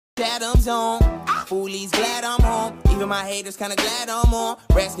Adams on. Foolies glad I'm home. Even my haters kinda glad I'm on.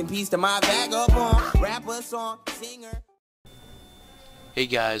 Rest in peace to my vagabond. Rapper, song, singer. Hey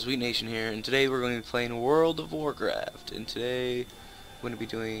guys, Wheatnation here, and today we're going to be playing World of Warcraft. And today we're going to be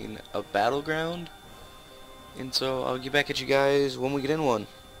doing a battleground. And so I'll get back at you guys when we get in one.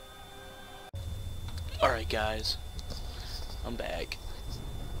 Alright guys, I'm back.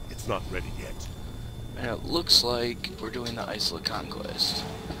 It's not ready yet. And it looks like we're doing the Isolate Conquest,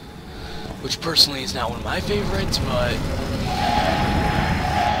 which personally is not one of my favorites, but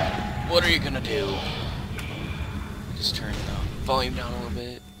what are you gonna do? Just turn the volume down a little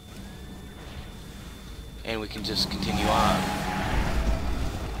bit, and we can just continue on.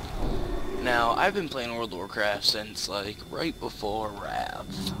 Now, I've been playing World of Warcraft since like right before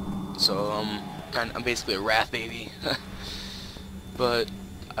Wrath, so I'm basically a Wrath baby. But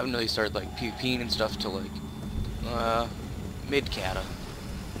I haven't really started like PvPing and stuff till like mid Cata,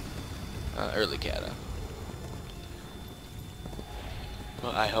 early Cata.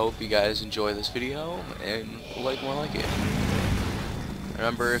 Well, I hope you guys enjoy this video and like more like it.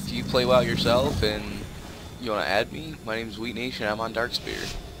 Remember, if you play WoW yourself and you want to add me, my name is Wheatnation. I'm on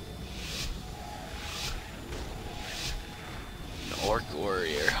Darkspear. An Orc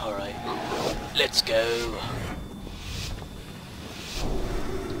Warrior. All right, let's go.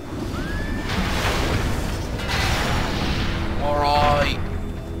 Alright,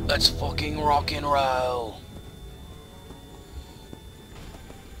 let's fucking rock and roll.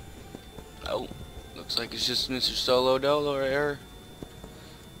 Oh, looks like it's just Mr. Solo Dolo right here.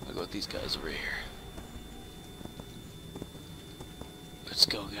 I'll go with these guys over here. Let's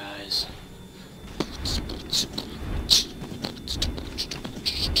go, guys.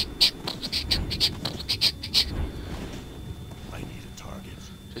 I need a target.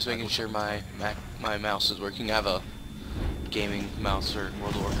 Just making sure my mouse is working. I have a gaming mouse for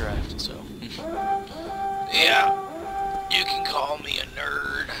World of Warcraft, so yeah, you can call me a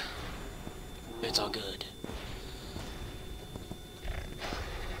nerd. It's all good.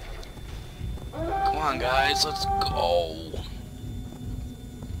 Come on, guys, let's go.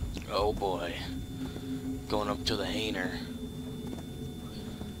 Oh boy, going up to the Hainer.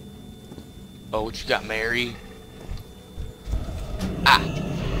 Oh, what you got, Mary? Ah,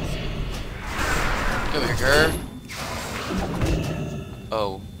 come here, girl.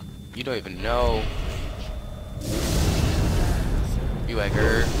 Oh, you don't even know. You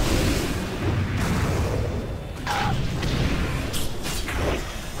egger.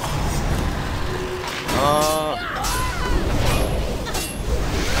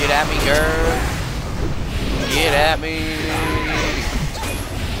 Get at me, girl. Get at me.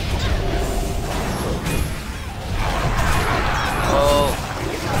 Oh.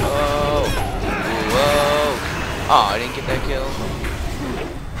 Oh. Whoa. Oh, I didn't get that kill.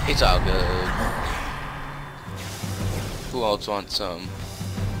 It's all good. Who else wants some?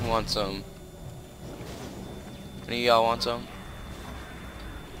 Who wants some? Any of y'all want some?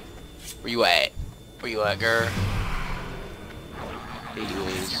 Where you at? Where you at, girl? There you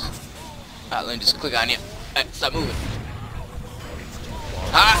is. Alright, let me just click on you. Hey, stop moving.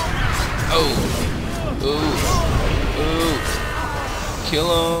 Ha! Oh! Ooh! Ooh! Kill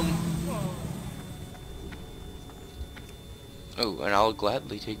him! Oh, and I'll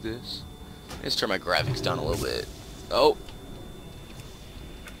gladly take this. Let's turn my graphics down a little bit. Oh!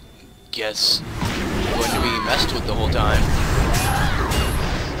 Guess I'm going to be messed with the whole time.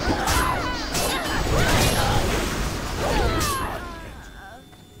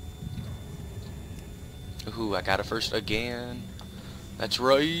 Ooh, I got it first again. That's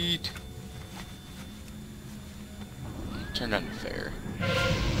right. Turn on fair.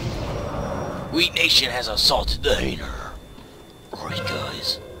 Wheatnation has assaulted the Hainer. Alright,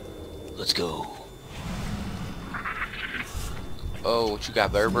 guys. Let's go. Oh, what you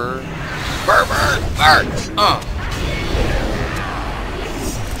got, Berber? Berber!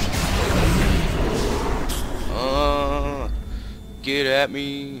 Get at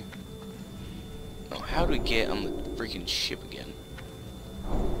me. Oh, how do we get on the freaking ship again?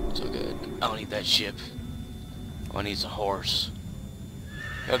 So good. I don't need that ship. All I need is a horse.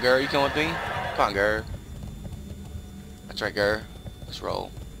 Yo, girl, you come with me? Come on, girl. That's right, girl. Let's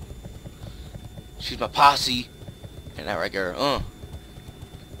roll. She's my posse. Ain't that right, girl?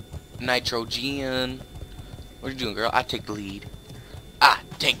 Nitrogen. What you doing, girl? I take the lead. I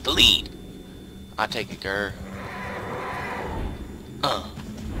take the lead. I take it, girl.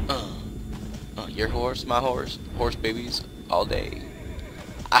 Your horse, my horse. Horse babies all day.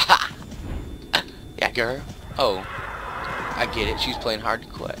 Aha! Yeah, girl. Oh, I get it. She's playing hard to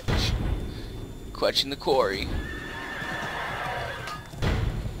quetch. Quetching the quarry.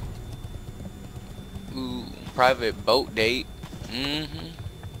 private boat date.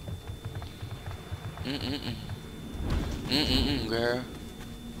 Girl.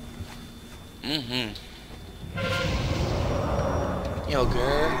 Yo,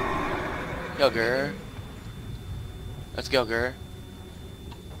 girl. Yo, girl. Let's go, girl.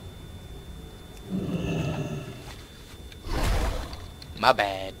 My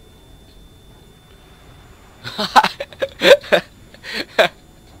bad.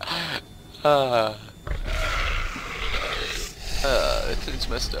 It's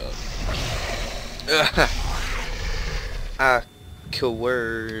messed up. Cool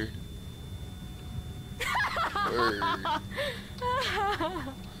word. Word.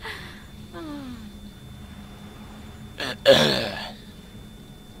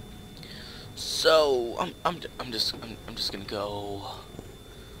 So I'm just gonna go.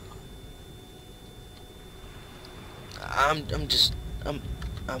 I'm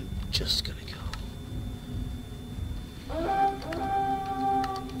just gonna go.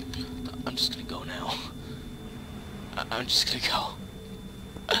 I'm just gonna go now. I'm just gonna go.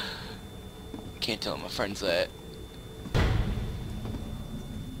 Can't tell my friends that.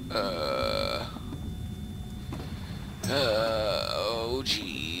 Oh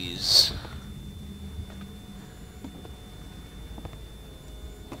jeez.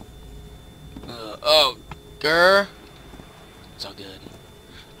 Oh, girl. It's all good.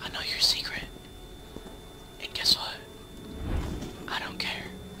 I know your secret. And guess what? I don't care.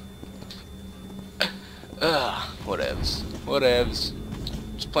 Whatevs. Whatevs.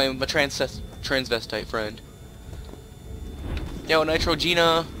 Just playing with my transvestite friend. Yo,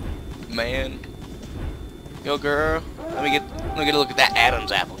 Nitrogena, man. Yo, girl. Let me get a look at that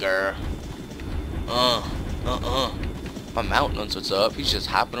Adam's apple, girl. My mountain knows what's up. He's just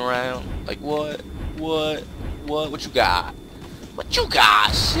hopping around. Like, what? What you got? What you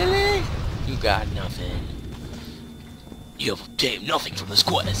got, silly? You got nothing. You have obtained nothing from this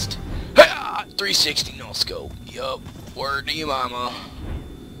quest. Ha! 360 no scope. Yup. Word to your mama.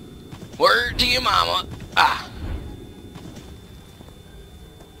 Word to your mama. Ah.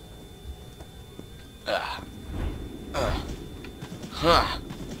 Huh.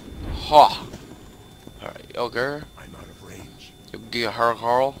 Ha. Alright, yo, girl. I'm out of range. Yo, get her,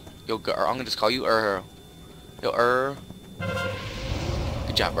 Carl. Yo, girl. I'm gonna just call you Earl. Yo, Earl.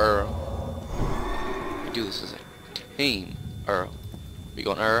 Good job, Earl. We do this as a team, Earl. We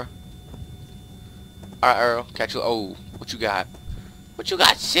going, Earl? Alright, Earl. Catch you. Oh, what you got? What you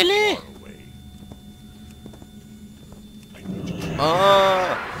got, silly? Far away.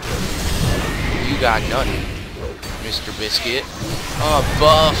 You got nothing, Mr. Biscuit.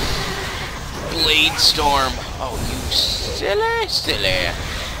 Buff. Blade Storm. Oh, you silly.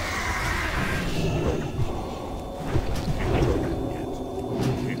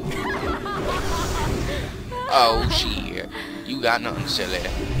 Oh, shit. You got nothing, silly.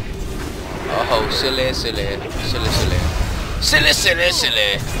 Oh, silly.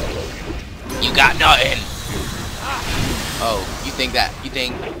 You got nothing. Oh, you think that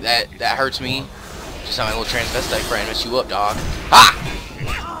hurts me? Just how my little transvestite friend messed you up, dog. Ha!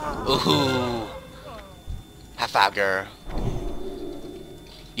 Ooh. High five, girl.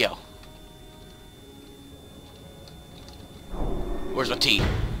 Yo. Where's my tea?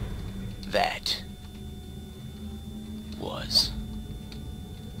 That was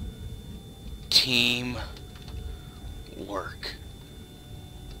team work.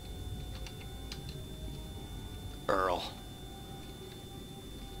 Earl.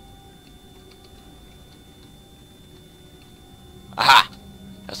 Aha!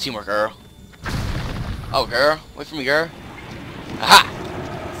 That's teamwork, Earl. Oh, girl. Wait for me, girl. Aha!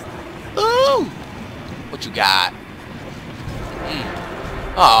 Ooh! What you got?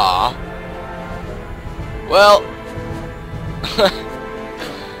 Aww. Well.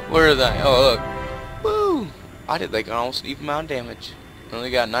 Where are they? Oh, look. Woo! I did like almost an even amount of damage. I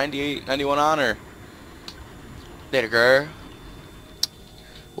only got 91 honor. Later, girl.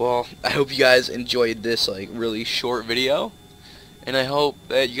 Well, I hope you guys enjoyed this like really short video. And I hope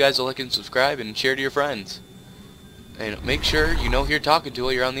that you guys will like and subscribe and share to your friends. And make sure you know who you're talking to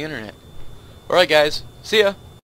while you're on the internet. Alright guys, see ya!